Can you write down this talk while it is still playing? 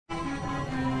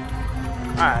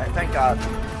Alright, thank God.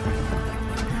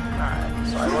 Alright,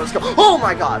 sorry, let's go. Oh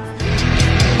my God!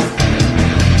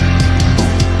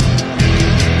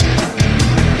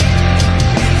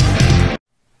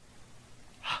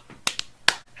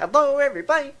 Hello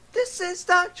everybody, this is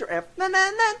Dr. F,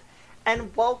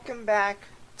 and welcome back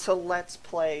to Let's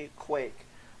Play Quake.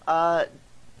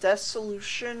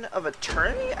 Dissolution of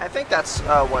Eternity? I think that's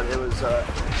what it was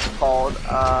called.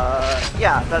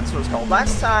 Yeah, that's what it's called.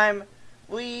 Last time,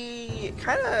 we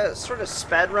kind of sort of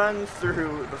sped run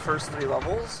through the first 3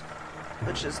 levels,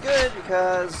 which is good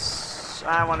because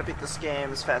I want to beat this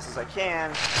game as fast as I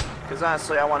can, because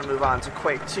honestly I want to move on to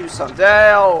Quake 2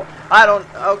 someday. Oh, I don't,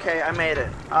 okay, I made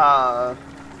it. I'm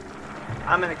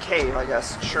in a cave, I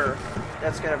guess, sure.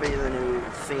 That's going to be the new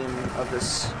theme of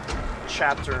this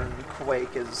chapter in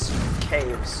Quake is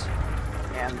caves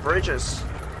and bridges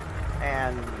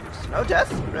and no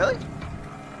death, really?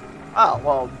 Oh,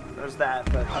 well, there's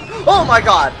that, but oh my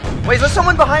God! Wait, is there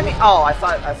someone behind me? Oh, I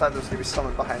thought there was gonna be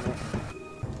someone behind me.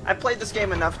 I played this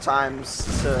game enough times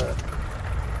to,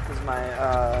 because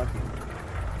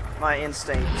my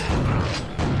instinct.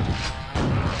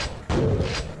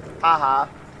 Haha.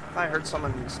 I heard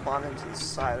someone spawn into the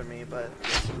side of me, but I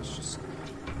guess it was just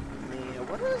me.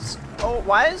 What is? Oh,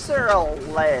 why is there a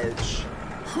ledge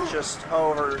just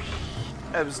over?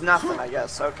 It was nothing, I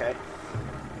guess. Okay.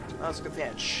 That was a good thing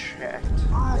I checked.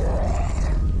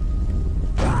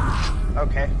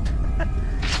 Okay.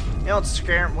 You know what's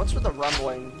scary? What's with the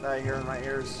rumbling that I hear in my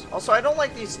ears? Also, I don't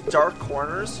like these dark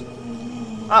corners.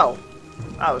 Oh.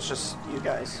 Oh, it's just you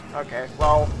guys. Okay.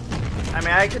 Well, I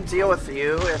mean, I could deal with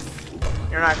you if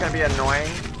you're not going to be annoying,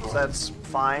 so that's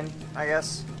fine, I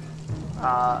guess.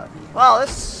 Well,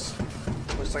 this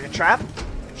looks like a trap.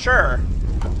 Sure.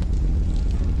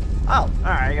 Oh,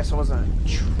 alright, I guess it wasn't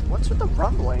a what's with the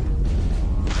rumbling?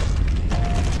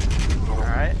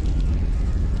 Alright.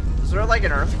 Is there like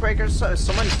an earthquake or so? Is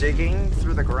someone digging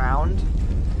through the ground?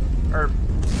 Or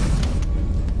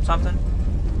something?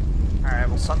 Alright,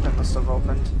 well something must have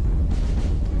opened.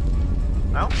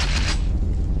 No?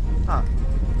 Huh.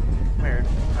 Weird.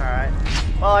 Alright.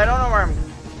 Well, I don't know where I'm...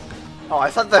 Oh, I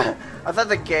thought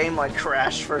the game like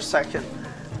crashed for a second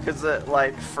because it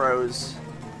like froze.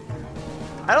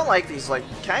 I don't like these, like,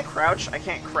 can I crouch? I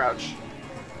can't crouch.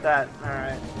 That,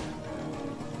 alright.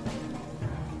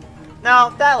 No,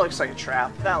 that looks like a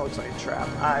trap. That looks like a trap.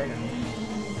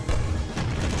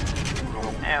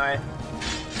 Anyway.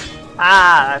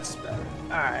 Ah, that's better.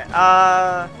 Alright,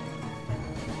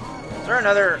 is there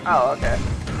another... Oh, okay.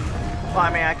 Well,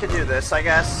 I mean, I could do this, I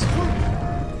guess.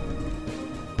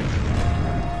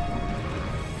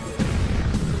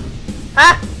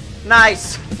 Ah!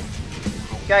 Nice!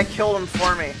 Guy killed him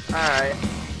for me. Alright.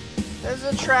 This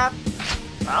is a trap.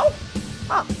 Oh?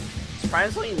 Huh.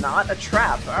 Surprisingly not a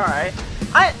trap. Alright.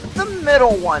 The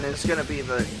middle one is gonna be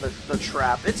the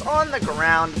trap. It's on the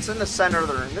ground. It's in the center of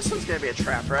the room. This one's gonna be a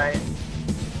trap, right?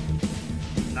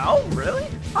 No? Really?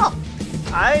 Oh.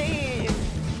 I'm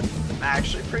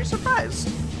actually pretty surprised.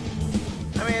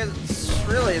 I mean,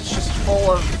 it's just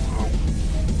full of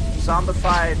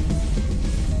zombified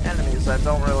enemies that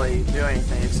don't really do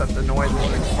anything except annoy the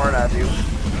living fart out of you.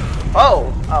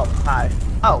 Oh! Oh, hi.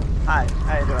 Oh, hi.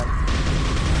 How you doing?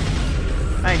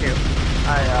 Thank you.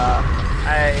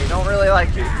 I don't really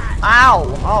like you. Ow!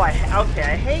 Oh, okay,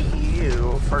 I hate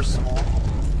you, first of all.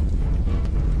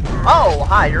 Oh,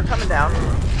 hi, you're coming down.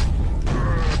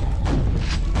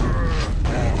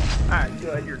 Alright,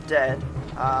 good, you're dead.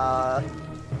 Oh.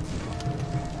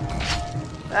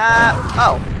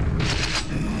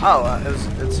 Oh,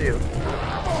 it's you.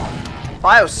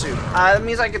 Biosuit. That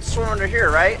means I can swim under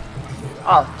here, right?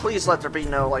 Oh, please let there be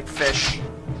no, like, fish.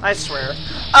 I swear.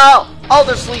 Oh! Oh,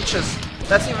 there's leeches!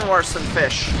 That's even worse than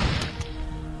fish.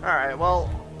 Alright, well...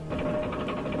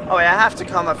 Oh, yeah, I have to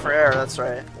come up for air, that's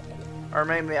right. Or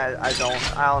maybe I don't.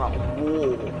 I don't know.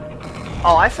 Wool.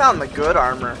 Oh, I found the good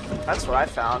armor. That's what I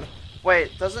found.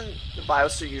 Wait, doesn't the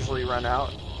biosuit usually run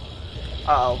out?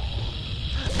 Uh-oh.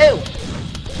 Ew!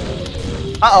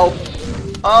 Uh-oh.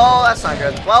 Oh, that's not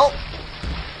good. Well...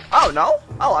 Oh, no?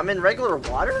 Oh, I'm in regular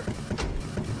water?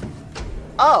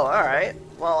 Oh, alright.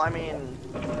 Well, I mean...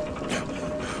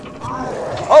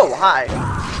 Oh, hi.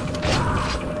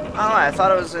 I don't know, I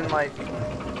thought it was in, like...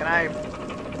 Can I...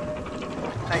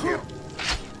 Thank you.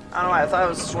 I don't know, I thought I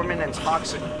was swimming in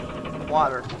toxic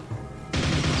water.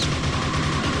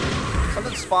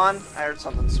 Something spawned? I heard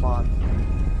something spawn.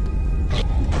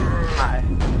 Hi.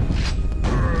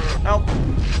 Nope.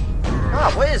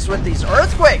 God, what is with these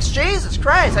earthquakes? Jesus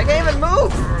Christ, I can't even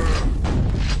move!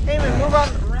 Can't even move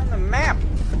around the map.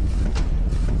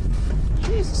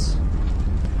 Jesus.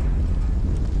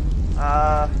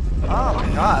 Oh my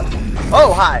god.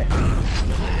 Oh, hi.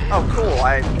 Oh, cool.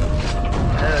 I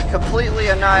completely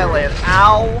annihilated.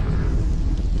 Ow.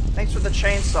 Thanks for the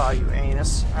chainsaw, you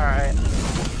anus. Alright.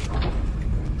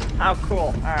 Oh,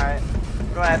 cool. Alright.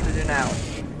 What do I have to do now?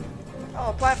 Oh,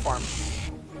 a platform.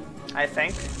 I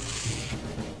think.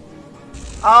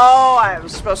 Oh, I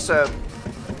was supposed to...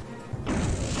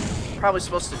 Probably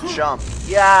supposed to jump.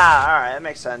 Yeah, alright, that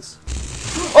makes sense.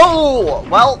 Oh!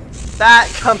 Well, that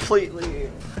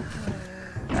completely...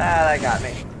 that got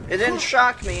me. It didn't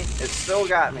shock me. It still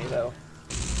got me, though.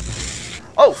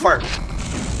 Oh, fart.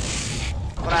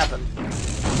 What happened?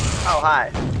 Oh,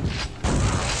 hi.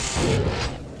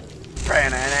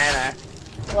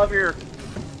 Love your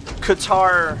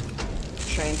guitar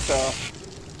chainsaw.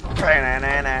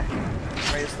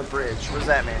 Raise the bridge. What does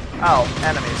that mean? Oh,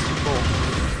 enemies. Cool.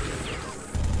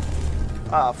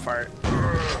 Oh, fart.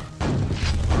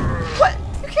 What?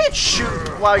 You can't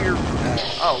shoot while you're...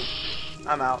 Oh.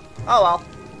 I'm out. Oh, well.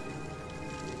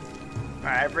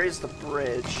 Alright, I've raised the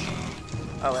bridge.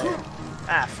 Oh, wait.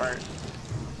 Ah, fart.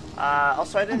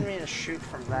 Also, I didn't mean to shoot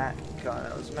from that gun.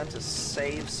 I was meant to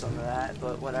save some of that,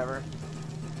 but whatever.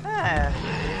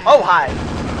 Oh, hi!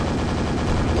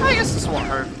 I guess this won't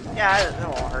hurt. Yeah, it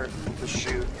won't hurt to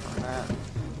shoot from that.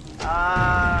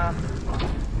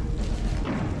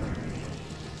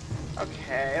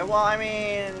 Okay, well, I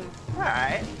mean...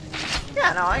 Alright.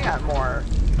 Yeah, no, I got more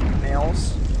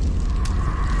nails.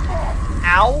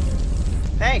 Ow!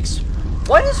 Thanks.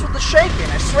 What is with the shaking?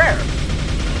 I swear.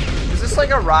 Is this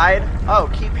like a ride? Oh,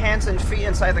 keep hands and feet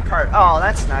inside the cart. Oh,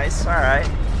 that's nice. Alright.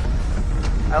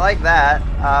 I like that.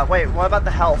 Wait, what about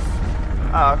the health?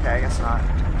 Oh, okay, I guess not.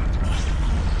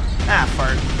 Ah,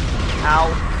 fart.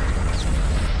 Ow.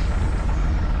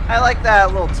 I like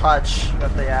that little touch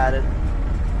that they added.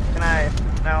 Can I?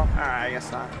 No? Alright, I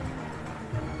guess not.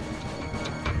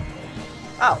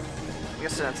 Oh. I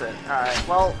guess that's it. Alright,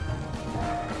 well...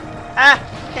 Ah!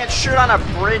 Can't shoot on a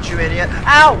bridge, you idiot.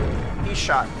 Ow! He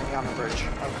shot me on the bridge.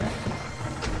 Okay.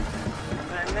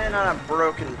 And then on a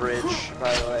broken bridge,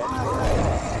 by the way.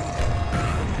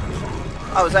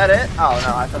 Oh, is that it? Oh,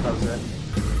 no, I thought that was it.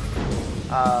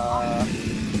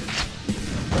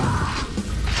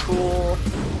 Cool.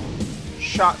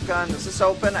 Shotgun. Does this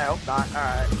open? I hope not.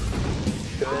 Alright.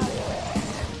 Good.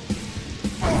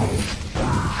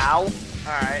 Ow.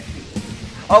 Alright.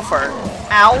 Oh, fart.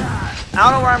 Ow. I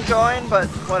don't know where I'm going, but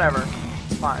whatever.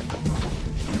 It's fine.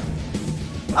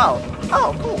 Oh.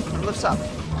 Oh, cool. It lifts up.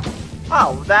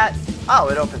 Oh, that... Oh,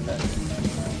 it opened it.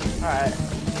 Alright.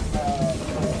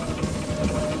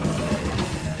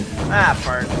 Ah,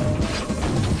 fart.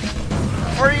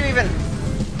 Before you even...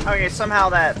 Okay, somehow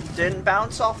that didn't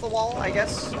bounce off the wall, I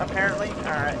guess, apparently.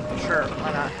 Alright, sure,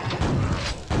 why not?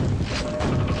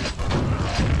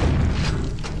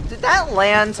 Did that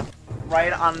land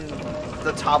right on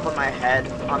the top of my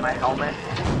head, on my helmet?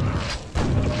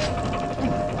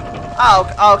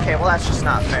 Oh, okay, well that's just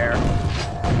not fair.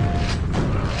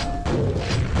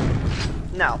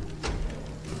 No.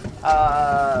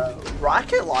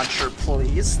 Rocket launcher,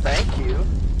 please. Thank you.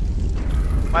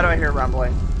 Why do I hear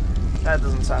rumbling? That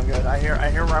doesn't sound good. I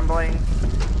hear rumbling.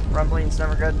 Rumbling's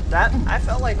never good. That I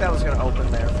felt like that was gonna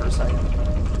open there for a second.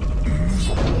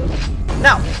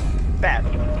 No! Bad.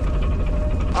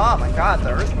 Oh my god,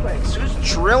 the earthquakes. Who's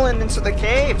drilling into the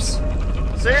caves?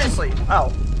 Seriously.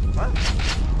 Oh. What?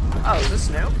 Oh, is this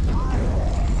new?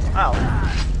 Oh.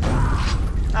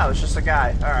 Oh, it's just a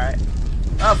guy. Alright.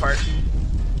 Oh, fart.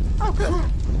 Oh, good.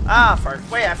 Ah, fart.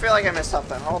 Wait, I feel like I missed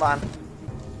something. Hold on.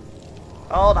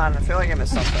 Hold on, I feel like I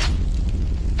missed something.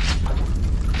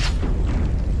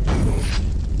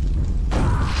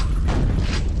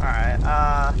 Alright,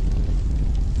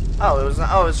 oh, it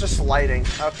was just lighting.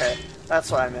 Okay,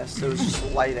 that's what I missed. It was just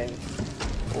lighting.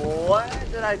 What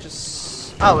did I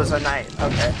just... Oh, it was a night.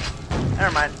 Okay.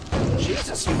 Never mind.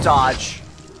 Jesus, you dodge.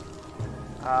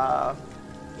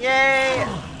 Yay!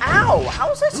 Ow! How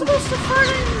was I supposed to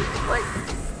fucking, like...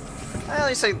 At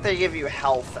least they give you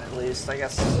health, at least. I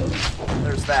guess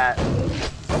there's that.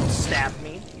 Don't stab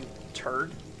me, you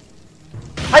turd.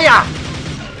 Hiya!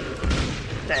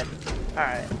 Dead.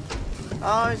 Alright.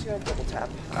 Oh, he's gonna double tap.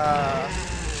 Ah!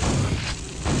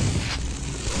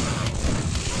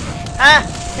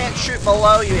 Can't shoot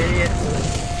below, you idiot.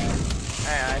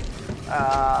 Alright.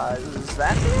 Is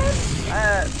that the end?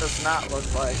 That does not look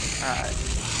like... Alright.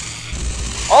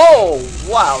 Oh!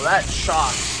 Wow, that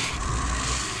shocks.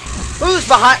 Who's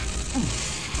behind?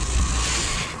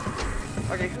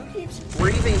 Okay, who keeps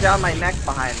breathing down my neck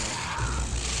behind me?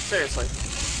 Seriously.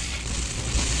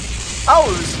 Oh,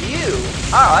 it was you.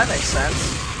 Oh, that makes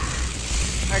sense.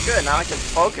 Alright, good. Now I can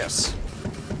focus.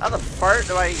 How the fart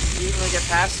do I even get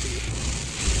past you?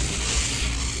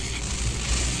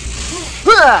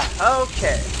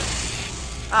 Okay.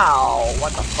 Ow,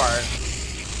 what the fart?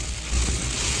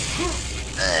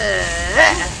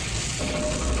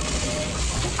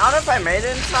 I don't know if I made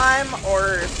it in time,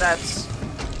 or if that's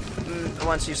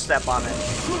once you step on it.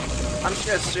 I'm just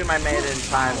gonna assume I made it in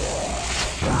time.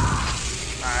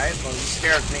 Alright, well you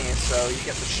scared me, so you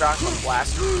get the shotgun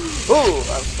blast. Ooh,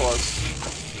 that was close.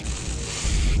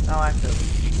 Now active.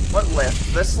 What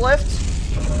lift? This lift?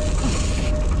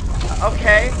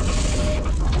 Okay.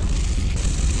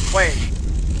 Wait.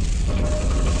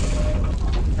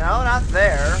 No, not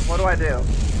there. What do I do?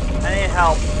 I need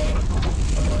help.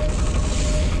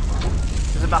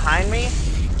 Is it behind me?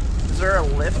 Is there a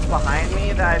lift behind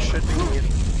me that I should be...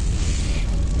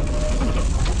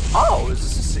 Oh, is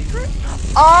this a secret?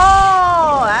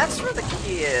 Oh, that's where the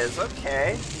key is.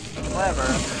 Okay. Clever.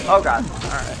 Oh god.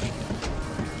 Alright.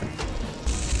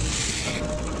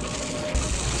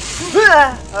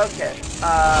 Okay.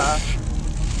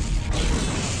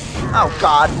 Oh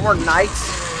god, more knights.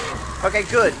 Okay,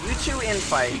 good. You two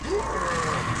infight.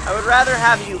 I would rather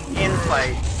have you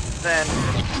infight than...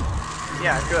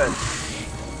 Yeah, good.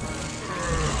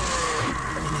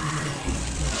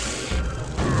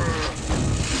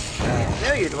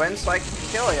 I knew you'd win, so I could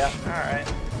kill you. Alright.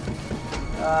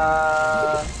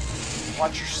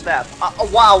 Watch your step.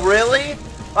 Wow, really?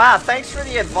 Wow, thanks for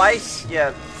the advice,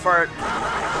 you fart.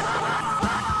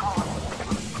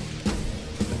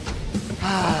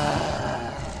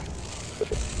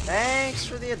 Thanks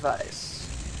for the advice.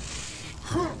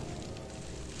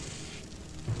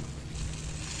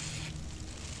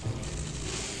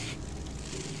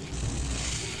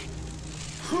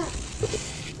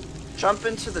 Jump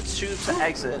into the tube to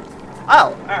exit.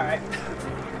 Oh, alright.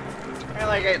 I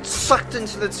like I get sucked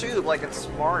into the tube like it's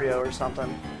Mario or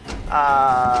something.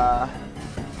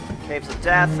 Caves of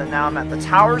Death, and now I'm at the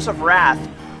Towers of Wrath.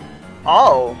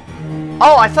 Oh.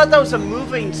 Oh, I thought that was a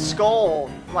moving skull.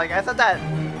 Like, I thought that...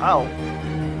 Oh.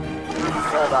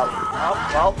 Filled up. Oh,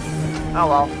 well. Oh,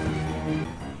 well.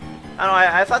 I don't know,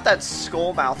 I thought that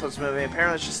skull mouth was moving.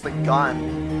 Apparently it's just the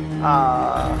gun.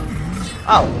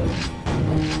 Oh.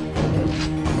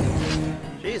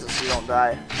 Jesus, you don't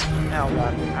die. Oh,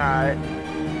 God. Alright.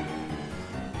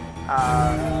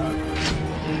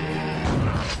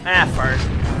 Fart.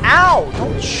 Ow!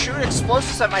 Don't shoot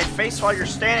explosives at my face while you're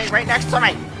standing right next to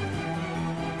me!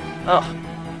 Ugh.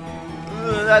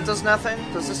 That does nothing?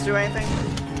 Does this do anything?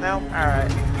 No?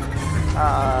 Alright.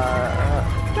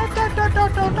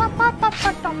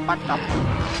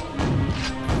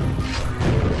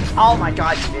 Oh my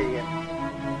god, you idiot.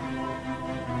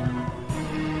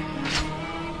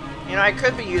 You know, I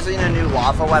could be using a new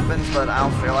lava weapons, but I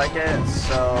don't feel like it,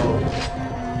 so...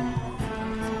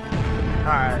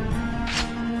 Alright.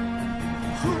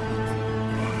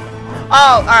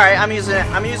 Oh, alright, I'm using it,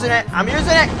 I'm using it, I'm using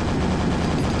it!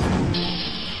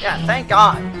 Yeah, thank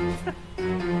God.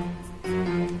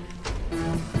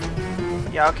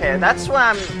 Yeah, okay, that's what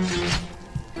I'm...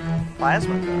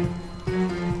 Plasma gun.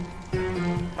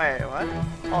 Wait, what?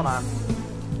 Hold on.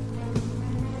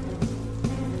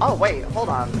 Oh, wait, hold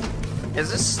on. Is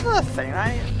this the thing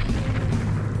I...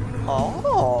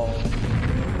 Oh.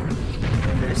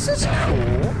 This is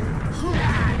cool.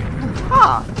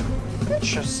 Huh.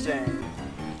 Interesting.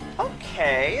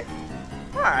 Okay.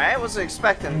 Alright, wasn't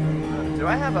expecting... Do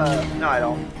I have a... No, I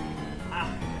don't.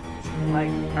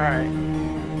 Like, alright.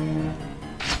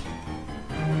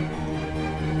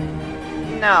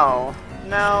 No.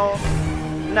 No.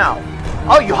 No.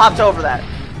 Oh, you hopped over that.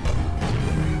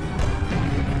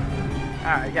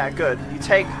 Alright, yeah, good. You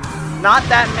take not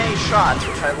that many shots,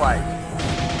 which I like.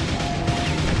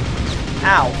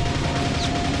 Ow.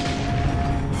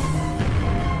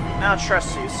 I don't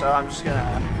trust you, so I'm just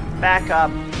gonna back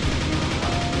up.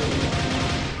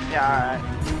 Yeah, alright.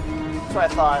 That's what I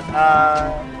thought.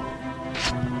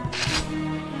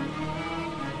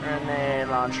 Grenade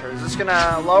launcher. Is this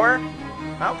gonna lower?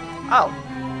 Oh. Oh.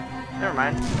 Never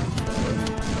mind.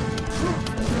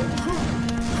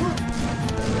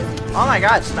 Oh my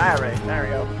god, it's annihilate. There we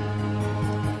go.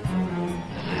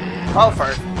 Oh,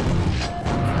 fart.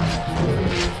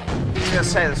 I was gonna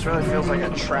say, this really feels like a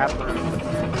trap room.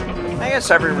 I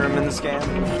guess every room in this game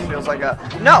feels like a...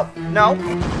 No! No!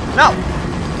 No!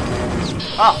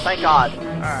 Oh, thank God.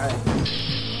 Alright.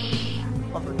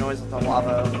 Love the noise of the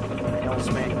lava. It kills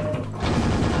me.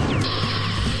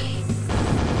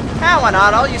 Ah, why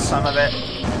not? I'll use some of it.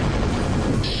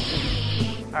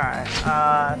 Alright,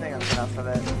 I think that's enough of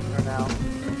it for now.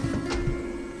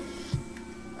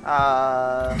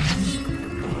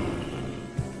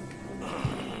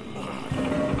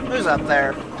 Who's up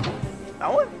there?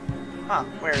 No one? Huh,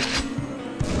 weird.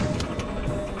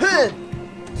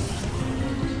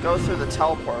 Go through the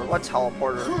teleport. What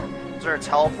teleporter? Is there a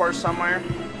teleport somewhere?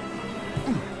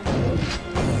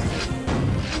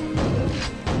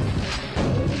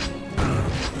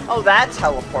 Oh, that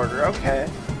teleporter, okay.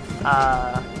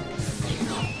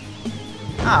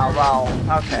 Oh, well,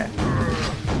 okay.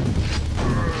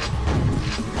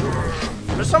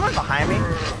 There's someone behind me?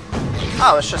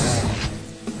 Oh, it's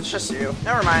just you.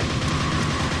 Never mind.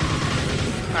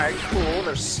 Alright, cool.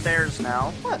 There's stairs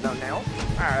now. What? No nail.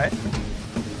 Alright.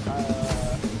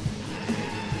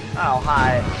 Oh,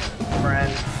 hi,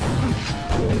 friend.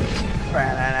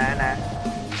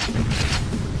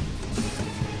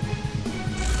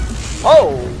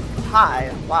 Oh,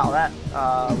 hi. Wow, that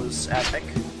was epic.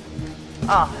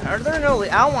 Ah, are there no? I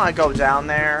don't want to go down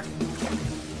there.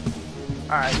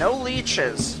 All right, no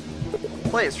leeches.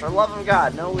 Please, for the love of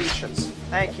God, no leeches.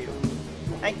 Thank you.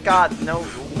 Thank God, no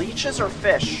leeches or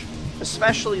fish,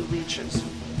 especially leeches.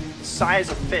 The size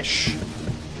of fish.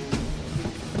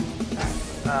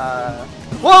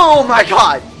 Whoa, my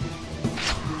God!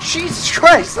 Jesus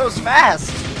Christ, that was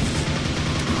fast!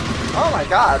 Oh my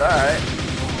God, alright.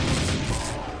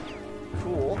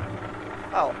 Cool.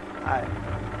 Oh, hi.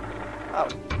 Oh.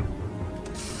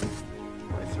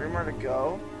 Only 3 more to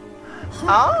go.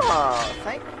 Oh,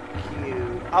 thank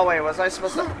you. Oh wait, was I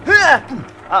supposed to...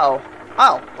 Uh-oh.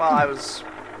 Oh, well I was...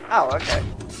 Oh, okay.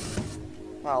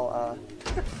 Well,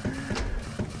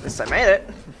 at least I made it.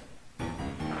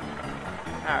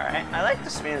 Alright, I like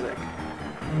this music.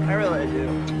 I really do.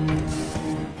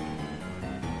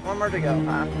 1 more to go,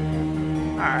 huh?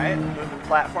 Alright, moving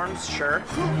platforms, sure.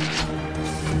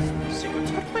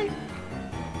 Sequence complete.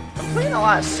 Completing a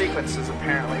lot of sequences,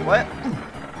 apparently. What?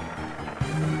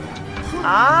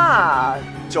 Ah,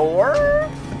 door?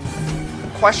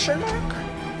 Question mark?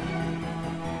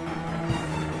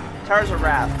 Towers of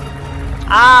Wrath.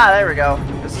 Ah, there we go.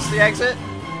 Is this the exit?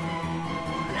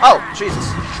 Oh,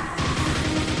 Jesus.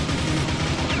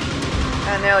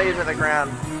 And nail you to the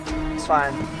ground. It's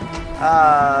fine.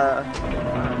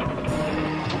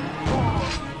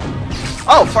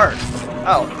 Oh, fart.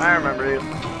 Oh, I remember you.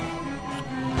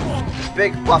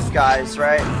 Big buff guys,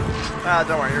 right? Ah,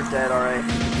 don't worry, you're dead, alright.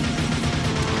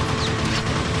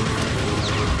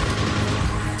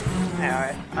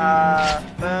 Alright,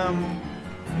 boom.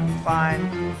 Fine.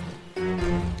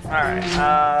 Alright,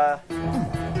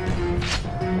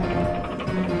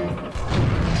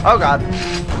 oh God.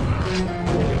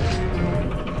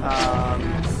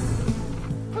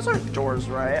 Those aren't doors,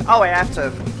 right? Oh, I have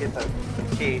to get the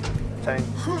key thing.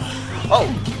 Oh!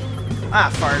 Ah,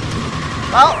 fart.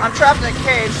 Well, I'm trapped in a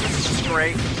cage. This is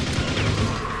great.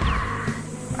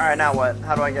 Alright, now what?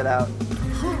 How do I get out?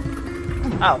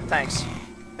 Oh, thanks.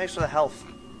 Thanks for the health,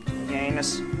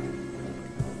 Janus.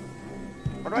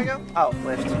 Where do I go? Oh,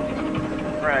 lift.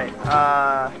 Right,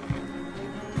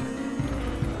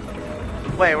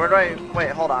 wait, where do I...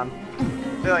 Wait, hold on.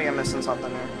 I feel like I'm missing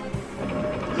something here.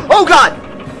 Oh God!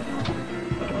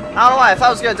 I don't know why, I thought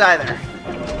I was gonna die there.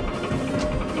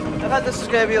 I thought this was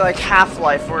gonna be like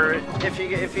Half-Life, where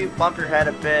if you bump your head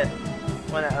a bit,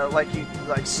 when like you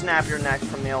snap your neck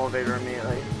from the elevator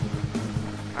immediately.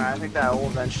 Alright, I think that will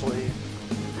eventually...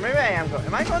 Maybe I am going...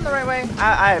 Am I going the right way?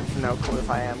 I have no clue if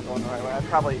I am going the right way. I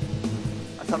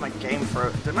thought my game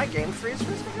froze. Did my game freeze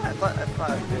for a second? I thought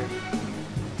it did.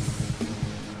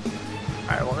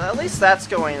 Alright, well at least that's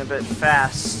going a bit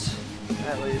fast.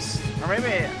 At least. Or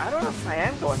maybe... I don't know if I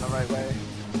am going the right way.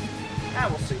 Yeah,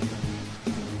 we'll see.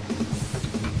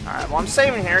 Alright, well I'm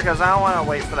saving here because I don't want to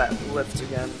wait for that lift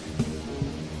again.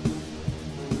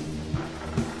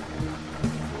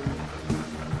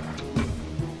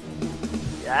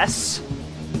 Yes.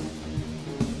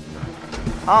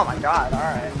 Oh my God,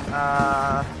 alright.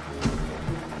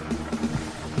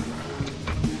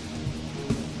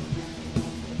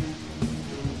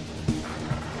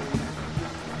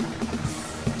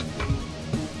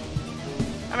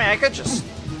 I mean, I could just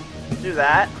do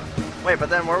that. Wait, but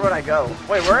then where would I go?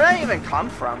 Wait, where did I even come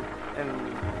from?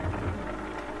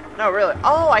 No, really.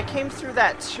 Oh, I came through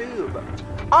that tube.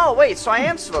 Oh, wait, so I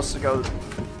am supposed to go...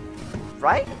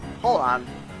 Right? Hold on.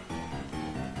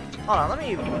 Hold on, let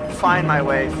me find my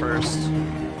way first.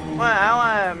 Well, I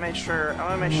want to make sure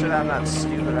that I'm not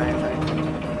stupid or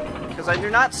anything. Because I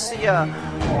do not see a...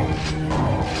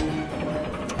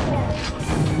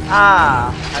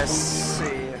 Ah, I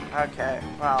see. Okay,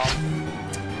 well...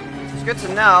 It's good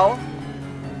to know.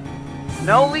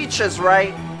 No leeches,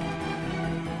 right?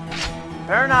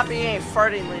 Better not be any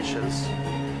farting leeches.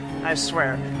 I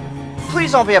swear.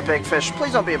 Please don't be a big fish.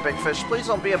 Please don't be a big fish. Please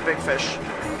don't be a big fish.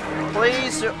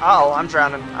 Please do. Oh, I'm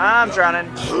drowning. I'm drowning.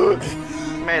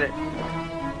 Made it.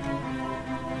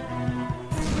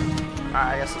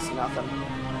 Alright, I guess it's nothing.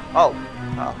 Oh.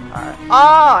 Oh, alright.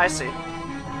 Oh, I see.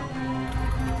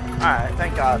 Alright,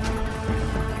 thank God.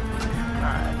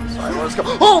 Alright, sorry, let's go.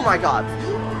 Oh my God!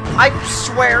 I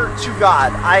swear to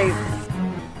God,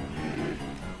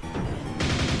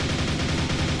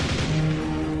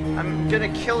 I'm gonna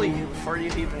kill you before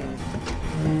you even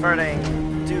starting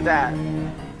do that.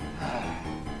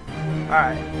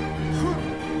 Alright.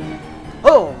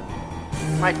 Oh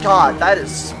my God, that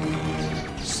is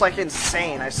just like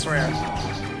insane, I swear.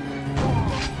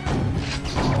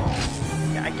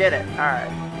 Yeah, I get it.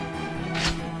 Alright.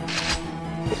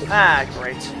 Ah,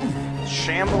 great.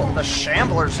 The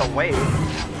Shamblers away.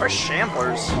 Where's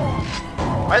Shamblers?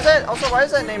 Why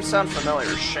does that name sound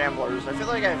familiar? Shamblers. I feel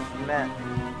like I've met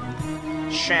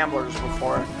Shamblers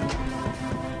before.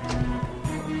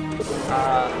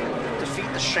 Defeat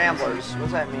the Shamblers. What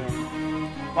does that mean?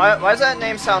 Why does that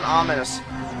name sound ominous?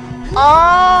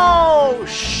 Oh,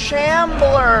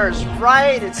 Shamblers!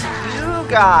 Right, it's you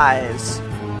guys.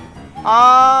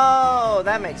 Oh,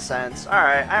 that makes sense.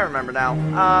 Alright, I remember now.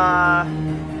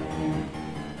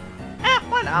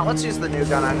 Why not? Let's use the new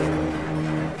gun on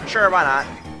you. Sure, why not?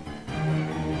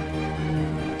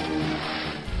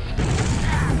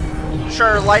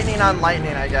 Sure, lightning on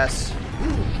lightning, I guess.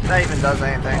 That even does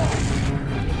anything.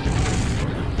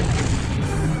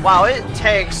 Wow, it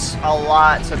takes a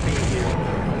lot to beat you.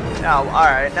 Oh,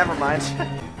 alright, never mind.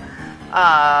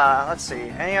 Let's see.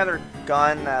 Any other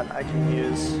gun that I can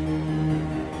use?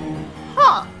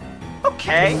 Huh.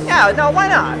 Okay. Yeah, no, why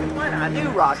not? Why not? New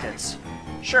rockets.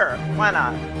 Sure, why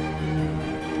not?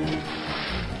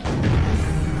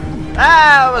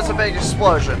 That was a big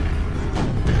explosion.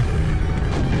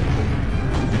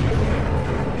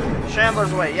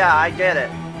 Shambler's away. Yeah, I get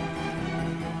it.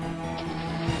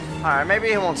 Alright, maybe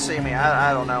he won't see me.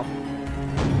 I don't know.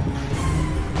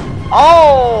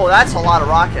 Oh, that's a lot of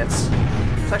rockets.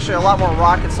 It's actually a lot more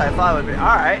rockets than I thought it would be.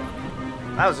 Alright.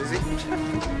 That was easy.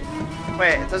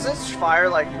 Wait, does this fire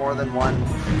like more than one?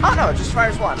 Oh no, it just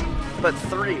fires one. But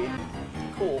 3.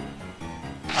 Cool.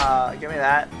 Give me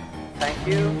that. Thank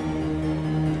you.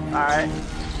 Alright.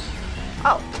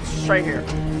 Oh, it's just right here.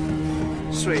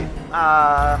 Sweet. You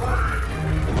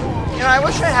know, I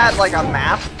wish I had like a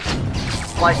map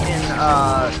like in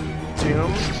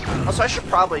Doom. Also, I should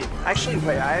probably actually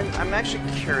wait. I'm actually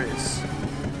curious.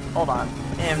 Hold on.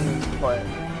 Input.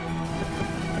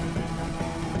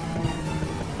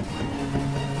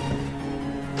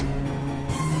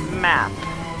 Map.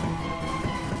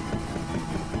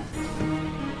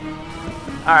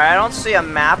 Alright, I don't see a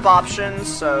map option,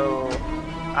 so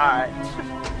alright.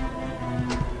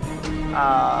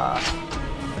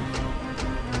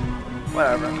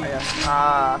 Whatever, I guess.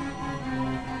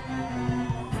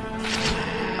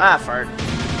 Fart.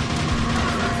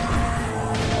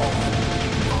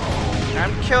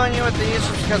 I'm killing you with these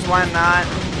just because why not?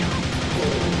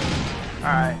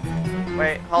 Alright.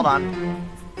 Wait, hold on.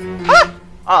 Ah!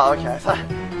 Oh, okay. I thought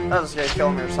that was gonna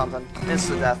kill me or something.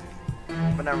 Instant death.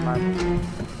 But never mind.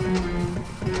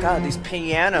 God, these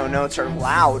piano notes are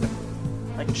loud.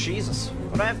 Like, Jesus.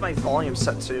 What do I have my volume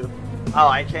set to? Oh,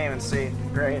 I can't even see.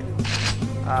 Great.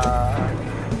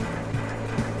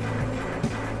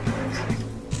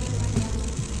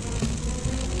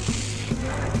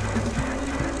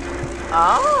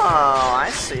 Oh, I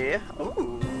see.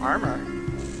 Ooh, armor.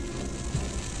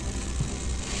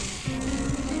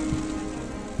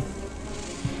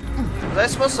 Was I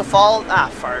supposed to fall? Ah,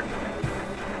 fart.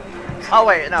 Oh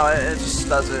wait, no, it just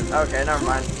does it. Okay, never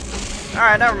mind.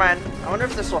 Alright, never mind. I wonder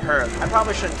if this will hurt. I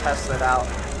probably shouldn't test it out.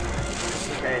 Just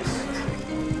in case.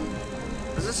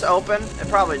 Does this open? It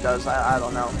probably does. I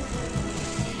don't know.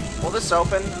 Will this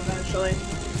open eventually?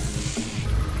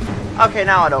 Okay,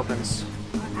 now it opens.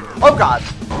 Oh god!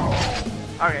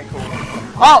 Okay, cool.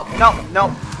 Oh! No,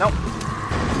 no, no.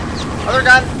 Other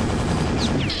gun!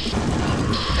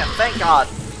 Yeah, thank god.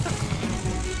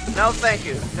 No, thank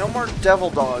you. No more devil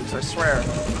dogs, I swear.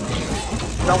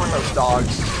 Done with those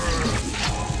dogs.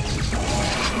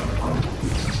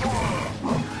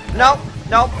 Nope,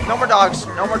 nope, no more dogs.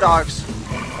 No more dogs.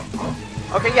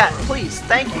 Okay, yeah, please,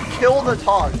 thank you. Kill the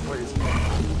dog, please.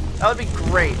 That would be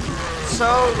great.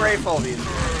 So grateful of you.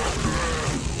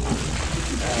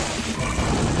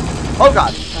 Oh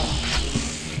god.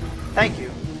 Thank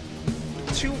you.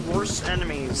 2 worst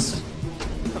enemies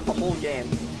of the whole game.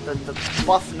 The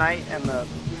buff knight and the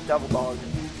devil dog.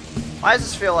 Why does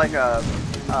this feel like a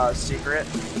secret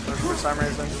for some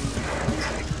reason?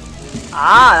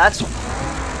 Ah, that's...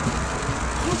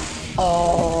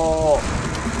 Oh.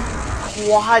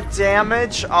 quad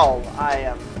damage. Oh, I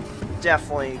am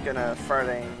definitely gonna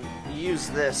use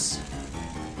this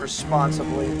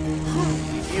responsibly.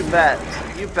 You bet.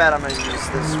 You bet I'm gonna use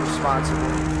this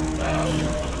responsibly.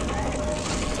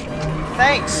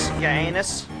 Thanks, you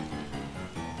anus.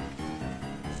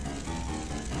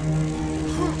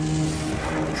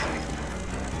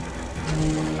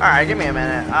 Alright, give me a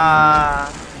minute.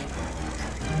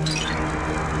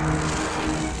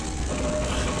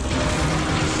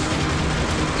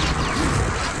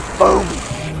 Boom!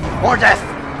 More death!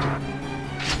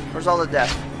 Where's all the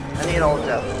death? I need all the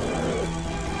death.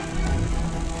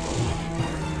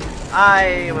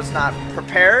 I was not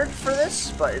prepared for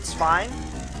this, but it's fine.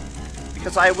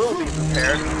 Because I will be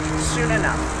prepared soon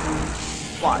enough.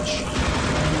 Watch.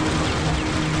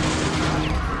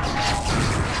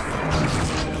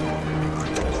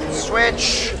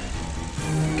 Switch.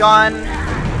 Gun.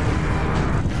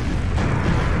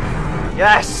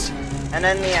 Yes! And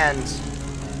then the end.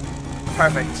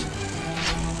 Perfect.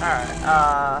 Alright,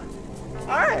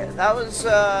 alright, that was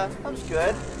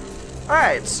good.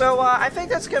 Alright, so, I think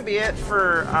that's gonna be it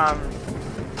for,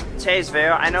 today's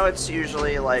video. I know it's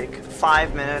usually, like,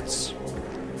 5 minutes.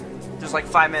 There's, like,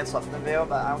 5 minutes left in the video,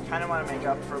 but I kind of want to make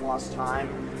up for lost time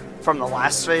from the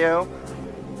last video.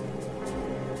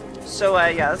 So,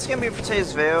 yeah, that's gonna be it for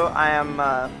today's video. I am,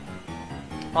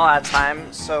 all out of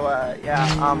time, so, yeah,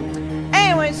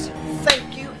 anyways,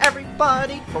 thank you,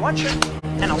 everybody, for watching,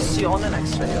 and I'll see you on the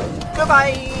next video.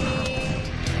 Goodbye!